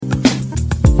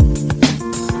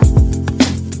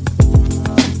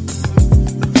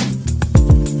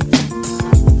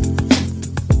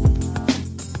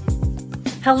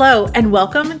Hello, and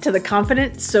welcome to the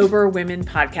Confident Sober Women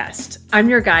podcast. I'm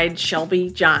your guide, Shelby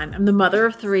John. I'm the mother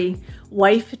of three,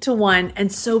 wife to one, and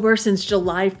sober since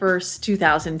July 1st,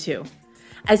 2002.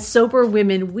 As sober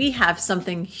women, we have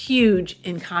something huge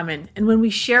in common. And when we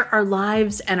share our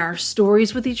lives and our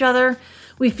stories with each other,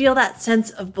 we feel that sense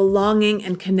of belonging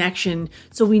and connection,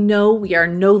 so we know we are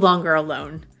no longer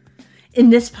alone. In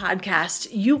this podcast,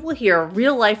 you will hear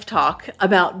real life talk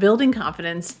about building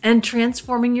confidence and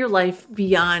transforming your life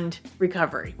beyond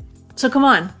recovery. So come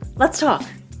on, let's talk.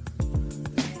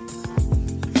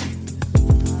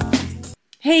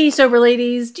 Hey, sober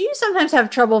ladies, do you sometimes have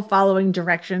trouble following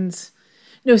directions?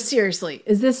 No, seriously,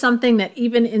 is this something that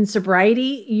even in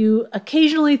sobriety, you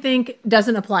occasionally think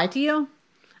doesn't apply to you?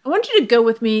 I want you to go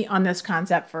with me on this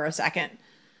concept for a second.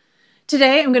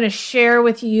 Today, I'm going to share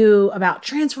with you about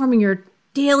transforming your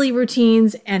daily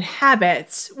routines and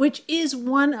habits, which is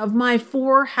one of my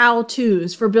 4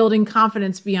 how-tos for building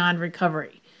confidence beyond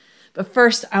recovery. But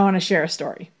first, I want to share a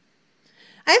story.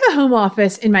 I have a home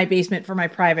office in my basement for my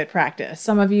private practice.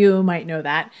 Some of you might know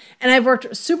that. And I've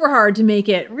worked super hard to make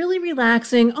it really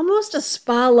relaxing, almost a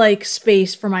spa-like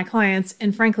space for my clients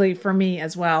and frankly for me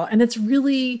as well. And it's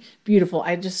really beautiful.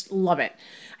 I just love it.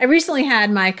 I recently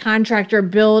had my contractor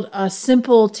build a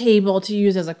simple table to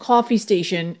use as a coffee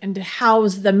station and to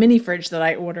house the mini fridge that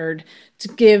I ordered to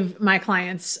give my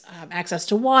clients access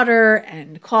to water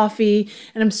and coffee.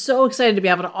 And I'm so excited to be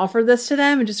able to offer this to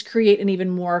them and just create an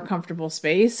even more comfortable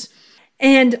space.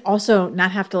 And also not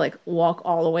have to walk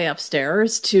all the way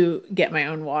upstairs to get my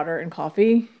own water and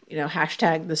coffee.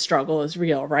 Hashtag the struggle is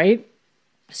real, right?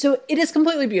 So it is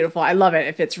completely beautiful. I love it.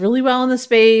 It fits really well in the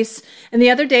space. And the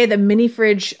other day, the mini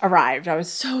fridge arrived. I was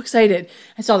so excited.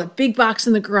 I saw the big box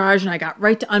in the garage and I got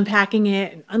right to unpacking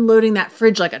it and unloading that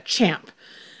fridge like a champ.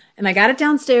 And I got it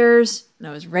downstairs and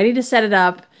I was ready to set it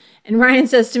up. And Ryan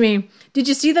says to me, "Did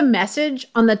you see the message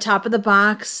on the top of the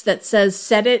box that says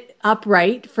set it up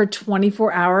right for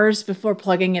 24 hours before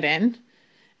plugging it in?"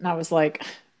 And I was like,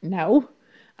 "No,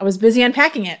 I was busy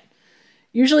unpacking it."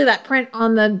 Usually that print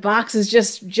on the box is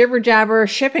just jibber jabber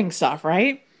shipping stuff,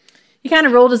 right? He kind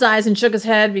of rolled his eyes and shook his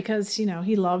head because,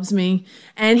 he loves me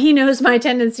and he knows my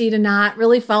tendency to not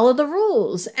really follow the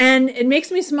rules. And it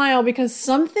makes me smile because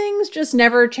some things just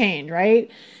never change, right?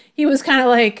 He was kind of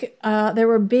like, there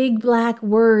were big black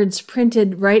words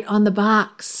printed right on the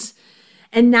box.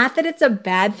 And not that it's a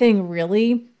bad thing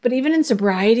really, but even in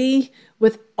sobriety,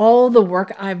 with all the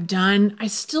work I've done, I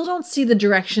still don't see the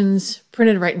directions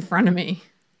printed right in front of me.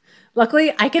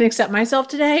 Luckily, I can accept myself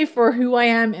today for who I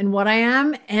am and what I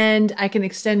am, and I can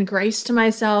extend grace to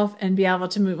myself and be able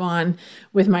to move on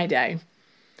with my day.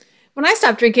 When I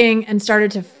stopped drinking and started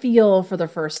to feel for the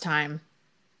first time,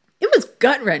 it was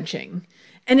gut-wrenching.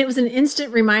 And it was an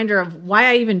instant reminder of why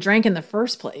I even drank in the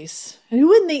first place. And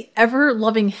who in the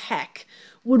ever-loving heck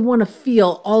would want to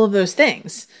feel all of those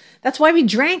things? That's why we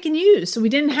drank and used, so we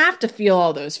didn't have to feel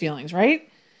all those feelings, right?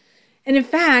 And in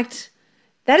fact,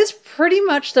 that is pretty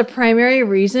much the primary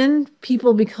reason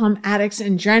people become addicts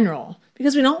in general,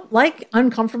 because we don't like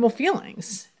uncomfortable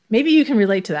feelings. Maybe you can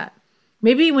relate to that.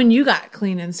 Maybe when you got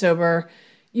clean and sober,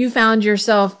 you found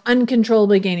yourself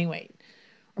uncontrollably gaining weight.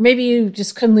 Or maybe you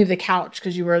just couldn't leave the couch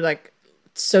because you were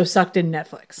so sucked in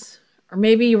Netflix. Or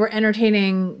maybe you were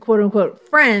entertaining quote unquote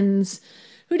friends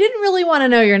who didn't really want to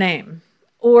know your name.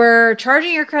 Or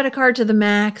charging your credit card to the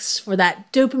max for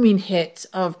that dopamine hit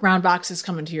of brown boxes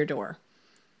coming to your door.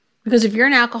 Because if you're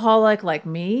an alcoholic like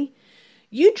me,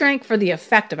 you drank for the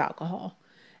effect of alcohol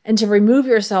and to remove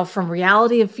yourself from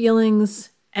reality of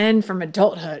feelings and from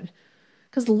adulthood.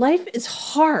 Because life is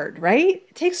hard, right?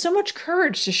 It takes so much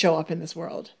courage to show up in this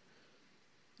world.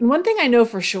 And one thing I know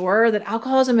for sure, that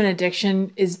alcoholism and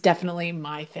addiction is definitely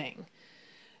my thing.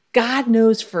 God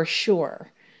knows for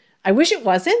sure. I wish it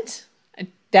wasn't.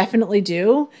 Definitely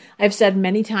do. I've said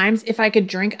many times, if I could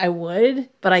drink, I would,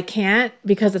 but I can't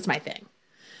because it's my thing.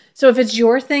 So if it's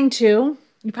your thing too,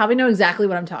 you probably know exactly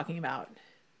what I'm talking about.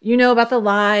 You know about the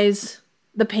lies,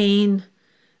 the pain,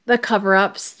 the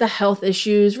cover-ups, the health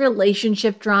issues,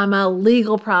 relationship drama,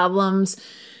 legal problems.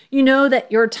 You know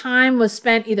that your time was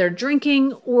spent either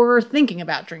drinking or thinking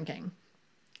about drinking.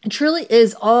 It truly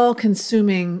is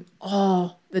all-consuming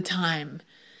all the time.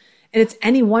 And it's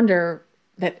any wonder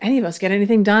that any of us get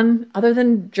anything done other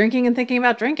than drinking and thinking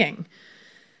about drinking.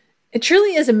 It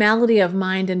truly is a malady of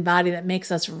mind and body that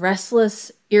makes us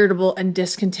restless, irritable, and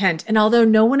discontent. And although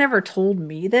no one ever told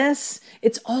me this,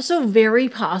 it's also very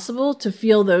possible to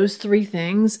feel those 3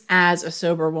 things as a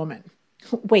sober woman.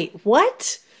 Wait,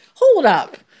 what? Hold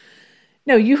up.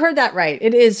 No, you heard that right.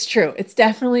 It is true. It's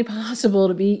definitely possible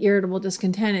to be irritable,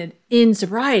 discontented in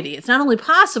sobriety. It's not only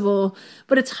possible,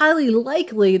 but it's highly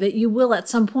likely that you will at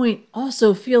some point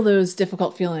also feel those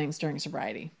difficult feelings during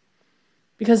sobriety.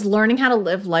 Because learning how to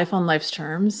live life on life's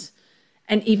terms,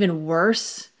 and even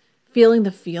worse, feeling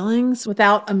the feelings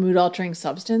without a mood-altering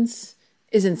substance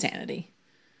is insanity.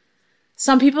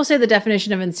 Some people say the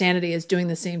definition of insanity is doing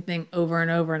the same thing over and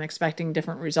over and expecting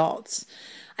different results.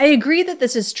 I agree that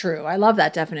this is true. I love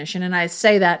that definition, and I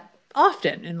say that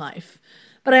often in life.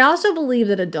 But I also believe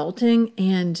that adulting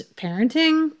and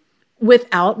parenting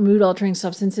without mood-altering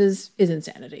substances is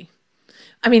insanity.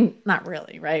 I mean, not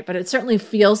really, right? But it certainly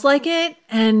feels like it.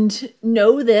 And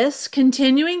know this,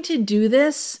 continuing to do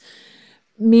this,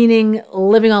 meaning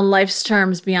living on life's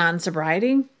terms beyond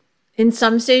sobriety, in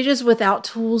some stages without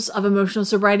tools of emotional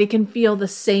sobriety can feel the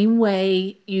same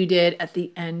way you did at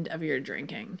the end of your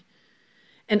drinking.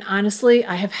 And honestly,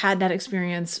 I have had that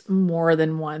experience more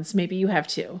than once. Maybe you have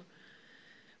too.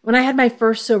 When I had my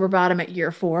first sober bottom at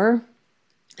year 4,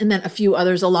 and then a few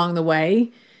others along the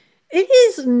way, it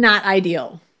is not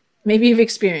ideal. Maybe you've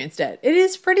experienced it. It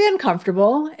is pretty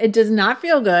uncomfortable. It does not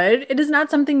feel good. It is not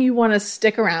something you want to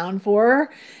stick around for.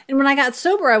 And when I got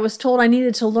sober, I was told I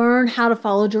needed to learn how to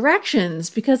follow directions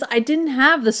because I didn't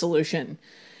have the solution.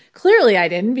 Clearly I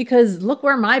didn't, because look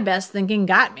where my best thinking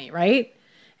got me, right?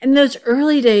 In those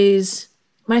early days,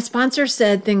 my sponsor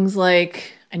said things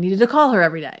like, I needed to call her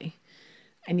every day.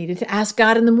 I needed to ask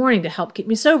God in the morning to help keep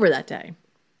me sober that day.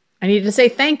 I needed to say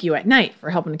thank you at night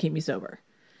for helping to keep me sober.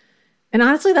 And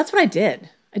honestly, that's what I did.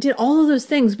 I did all of those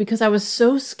things because I was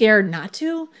so scared not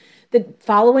to, that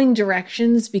following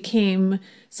directions became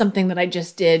something that I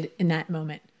just did in that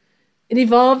moment. It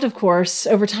evolved, of course.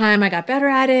 Over time, I got better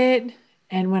at it.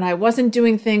 And when I wasn't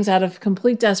doing things out of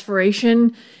complete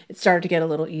desperation, it started to get a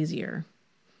little easier.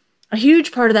 A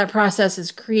huge part of that process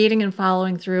is creating and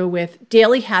following through with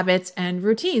daily habits and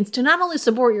routines to not only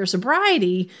support your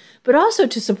sobriety, but also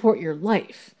to support your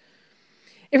life.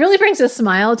 It really brings a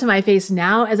smile to my face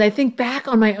now as I think back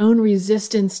on my own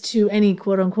resistance to any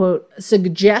quote unquote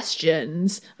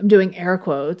suggestions, I'm doing air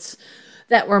quotes,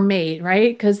 that were made,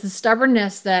 right? Because the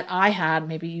stubbornness that I had,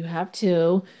 maybe you have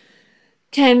too,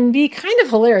 can be kind of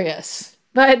hilarious,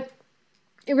 but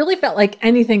it really felt like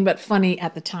anything but funny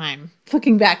at the time.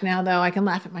 Looking back now, though, I can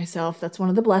laugh at myself. That's one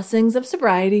of the blessings of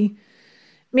sobriety.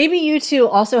 Maybe you too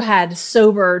also had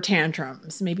sober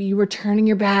tantrums. Maybe you were turning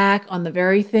your back on the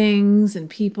very things and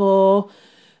people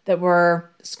that were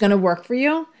going to work for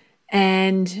you.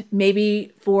 And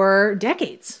maybe for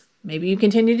decades, maybe you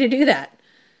continue to do that.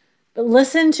 But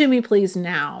listen to me, please,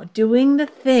 now. Doing the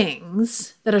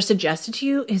things that are suggested to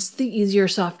you is the easier,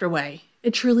 softer way.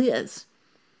 It truly is.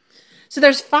 So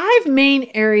there's 5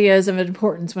 main areas of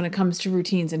importance when it comes to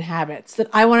routines and habits that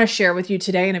I want to share with you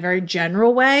today in a very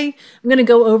general way. I'm going to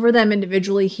go over them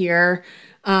individually here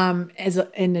in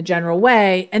a general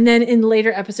way. And then in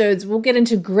later episodes, we'll get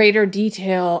into greater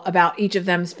detail about each of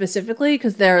them specifically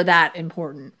because they're that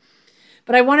important.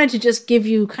 But I wanted to just give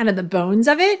you kind of the bones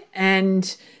of it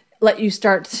and let you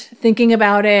start thinking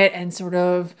about it and sort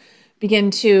of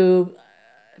begin to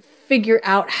figure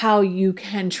out how you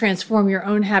can transform your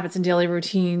own habits and daily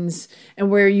routines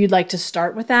and where you'd like to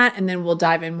start with that. And then we'll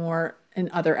dive in more in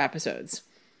other episodes.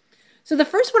 So the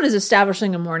first one is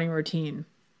establishing a morning routine.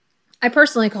 I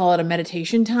personally call it a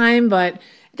meditation time, but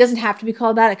it doesn't have to be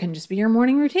called that. It can just be your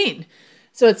morning routine.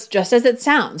 So it's just as it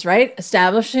sounds, right?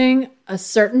 Establishing a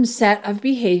certain set of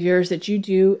behaviors that you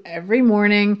do every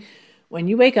morning when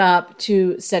you wake up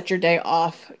to set your day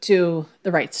off to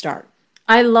the right start.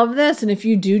 I love this. And if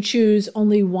you do choose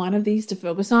only one of these to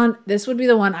focus on, this would be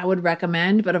the one I would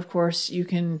recommend. But of course, you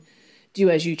can do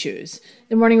as you choose.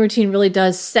 The morning routine really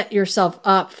does set yourself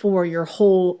up for your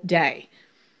whole day.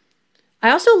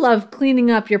 I also love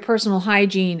cleaning up your personal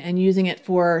hygiene and using it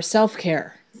for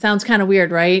self-care. Sounds kind of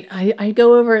weird, right? I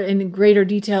go over it in greater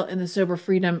detail in the Sober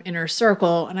Freedom Inner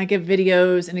Circle, and I give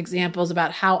videos and examples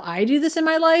about how I do this in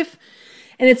my life.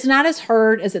 And it's not as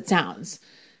hard as it sounds.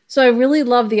 So I really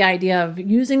love the idea of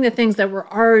using the things that we're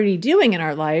already doing in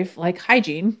our life, like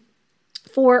hygiene,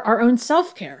 for our own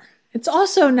self-care. It's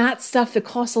also not stuff that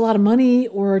costs a lot of money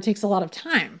or takes a lot of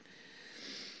time.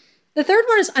 The third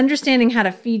one is understanding how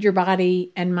to feed your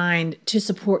body and mind to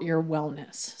support your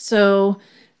wellness. So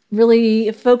really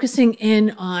focusing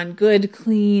in on good,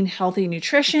 clean, healthy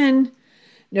nutrition,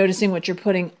 noticing what you're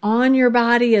putting on your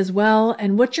body as well,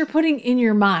 and what you're putting in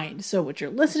your mind. So what you're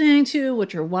listening to,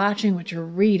 what you're watching, what you're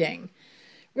reading.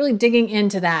 Really digging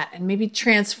into that and maybe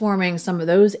transforming some of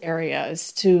those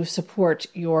areas to support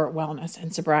your wellness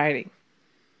and sobriety.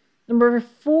 Number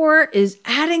 4 is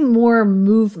adding more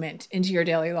movement into your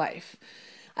daily life.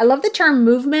 I love the term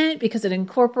movement because it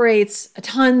incorporates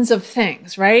tons of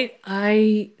things, right?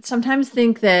 I sometimes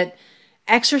think that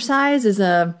exercise is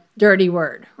a dirty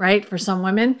word, right, for some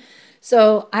women.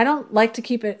 So I don't like to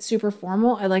keep it super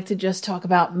formal. I like to just talk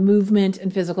about movement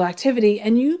and physical activity,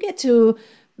 and you get to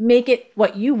make it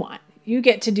what you want. You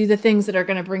get to do the things that are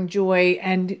going to bring joy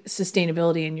and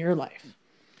sustainability in your life.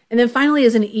 And then finally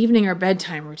is an evening or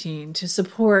bedtime routine to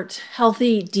support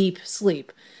healthy, deep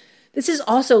sleep. This is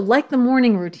also, like the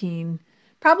morning routine,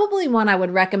 probably one I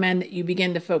would recommend that you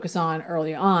begin to focus on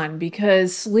early on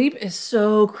because sleep is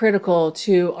so critical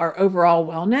to our overall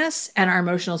wellness and our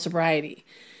emotional sobriety.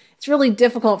 It's really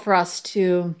difficult for us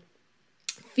to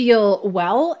feel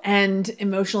well and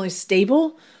emotionally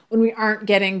stable when we aren't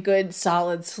getting good,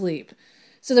 solid sleep.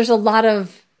 So there's a lot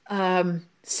of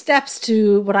steps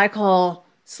to what I call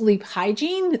sleep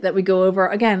hygiene that we go over,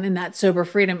 again, in that Sober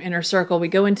Freedom Inner Circle. We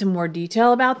go into more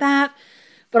detail about that,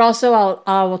 but also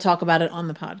I will talk about it on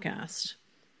the podcast.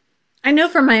 I know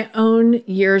from my own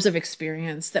years of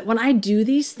experience that when I do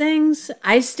these things,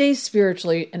 I stay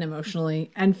spiritually and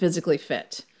emotionally and physically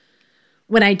fit.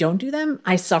 When I don't do them,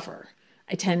 I suffer.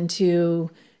 I tend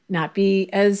to not be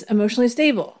as emotionally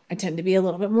stable. I tend to be a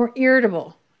little bit more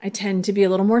irritable. I tend to be a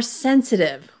little more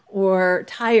sensitive or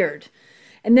tired.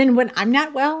 And then when I'm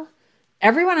not well,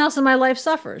 everyone else in my life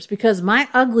suffers because my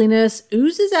ugliness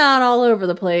oozes out all over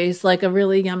the place like a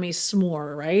really yummy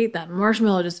s'more, right? That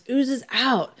marshmallow just oozes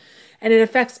out and it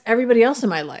affects everybody else in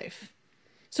my life.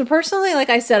 So personally,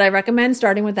 like I said, I recommend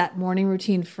starting with that morning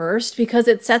routine first because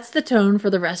it sets the tone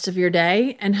for the rest of your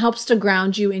day and helps to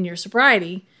ground you in your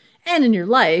sobriety and in your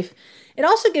life. It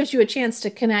also gives you a chance to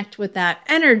connect with that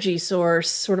energy source,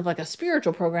 sort of like a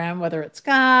spiritual program, whether it's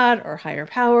God or higher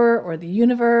power or the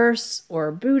universe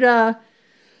or Buddha,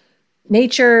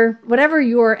 nature, whatever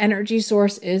your energy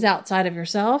source is outside of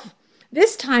yourself.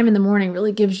 This time in the morning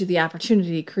really gives you the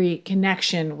opportunity to create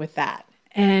connection with that.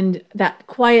 And that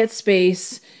quiet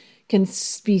space can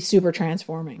be super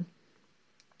transforming.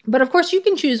 But of course, you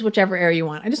can choose whichever area you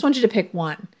want. I just want you to pick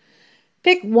one.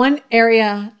 Pick one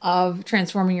area of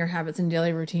transforming your habits and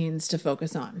daily routines to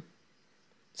focus on.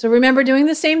 So remember, doing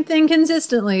the same thing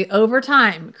consistently over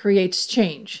time creates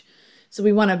change. So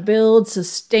we want to build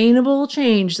sustainable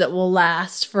change that will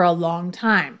last for a long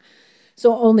time.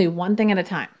 So only one thing at a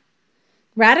time.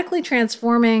 Radically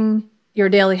transforming your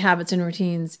daily habits and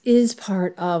routines is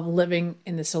part of living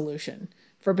in the solution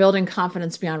for building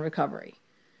confidence beyond recovery.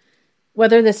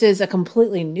 Whether this is a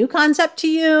completely new concept to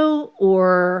you,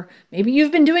 or maybe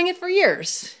you've been doing it for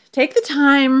years, take the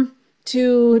time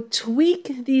to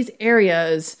tweak these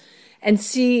areas and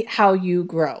see how you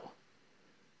grow.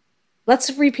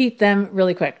 Let's repeat them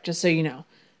really quick, just so you know.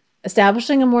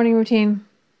 Establishing a morning routine,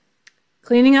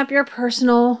 cleaning up your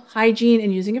personal hygiene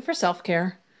and using it for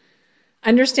self-care,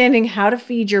 understanding how to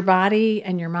feed your body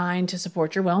and your mind to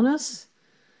support your wellness,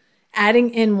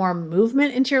 adding in more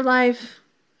movement into your life,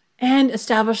 and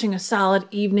establishing a solid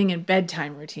evening and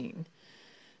bedtime routine.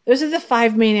 Those are the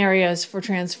 5 main areas for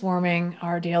transforming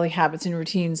our daily habits and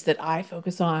routines that I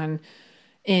focus on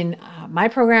in my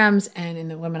programs and in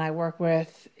the women I work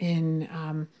with in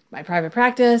my private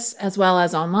practice as well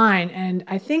as online. And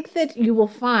I think that you will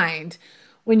find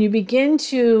when you begin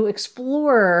to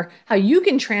explore how you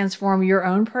can transform your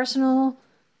own personal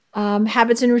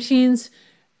habits and routines,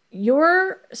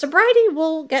 your sobriety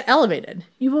will get elevated.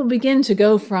 You will begin to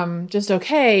go from just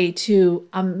okay to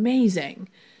amazing.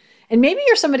 And maybe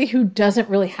you're somebody who doesn't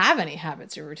really have any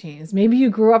habits or routines. Maybe you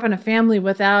grew up in a family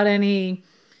without any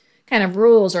kind of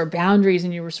rules or boundaries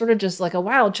and you were sort of just like a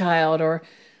wild child, or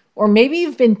maybe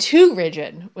you've been too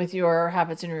rigid with your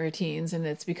habits and routines and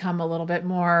it's become a little bit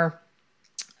more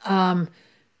kind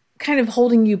of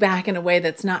holding you back in a way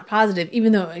that's not positive,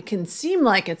 even though it can seem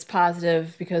like it's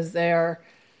positive because they're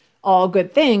all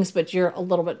good things, but you're a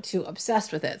little bit too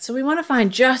obsessed with it. So we want to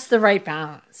find just the right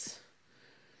balance.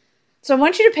 So I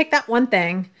want you to pick that one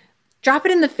thing, drop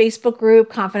it in the Facebook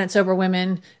group, Confident Sober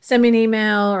Women, send me an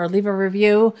email or leave a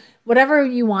review, whatever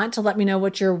you want to let me know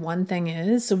what your one thing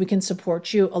is so we can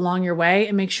support you along your way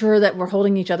and make sure that we're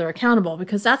holding each other accountable,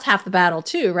 because that's half the battle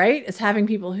too, right? It's having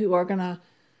people who are going to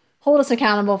hold us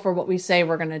accountable for what we say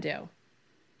we're going to do.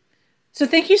 So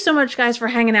thank you so much, guys, for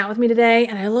hanging out with me today.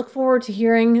 And I look forward to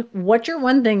hearing what your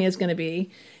one thing is going to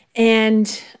be and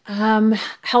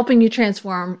helping you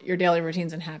transform your daily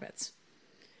routines and habits.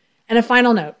 And a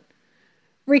final note,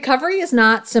 recovery is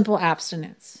not simple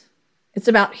abstinence. It's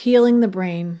about healing the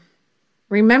brain,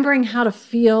 remembering how to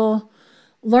feel,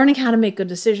 learning how to make good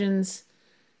decisions,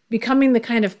 becoming the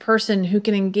kind of person who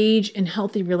can engage in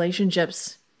healthy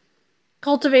relationships,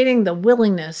 cultivating the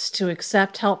willingness to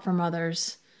accept help from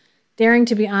others, daring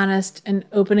to be honest, and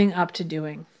opening up to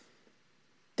doing.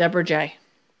 Deborah J.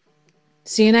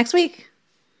 See you next week.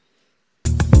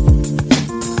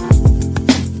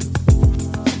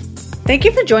 Thank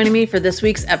you for joining me for this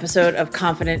week's episode of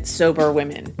Confident Sober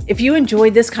Women. If you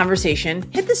enjoyed this conversation,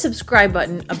 hit the subscribe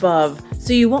button above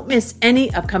so you won't miss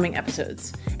any upcoming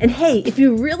episodes. And hey, if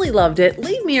you really loved it,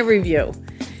 leave me a review.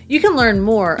 You can learn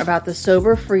more about the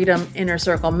Sober Freedom Inner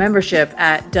Circle membership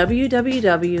at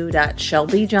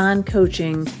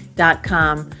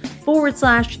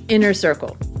www.shelbyjohncoaching.com/inner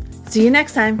circle. See you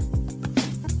next time.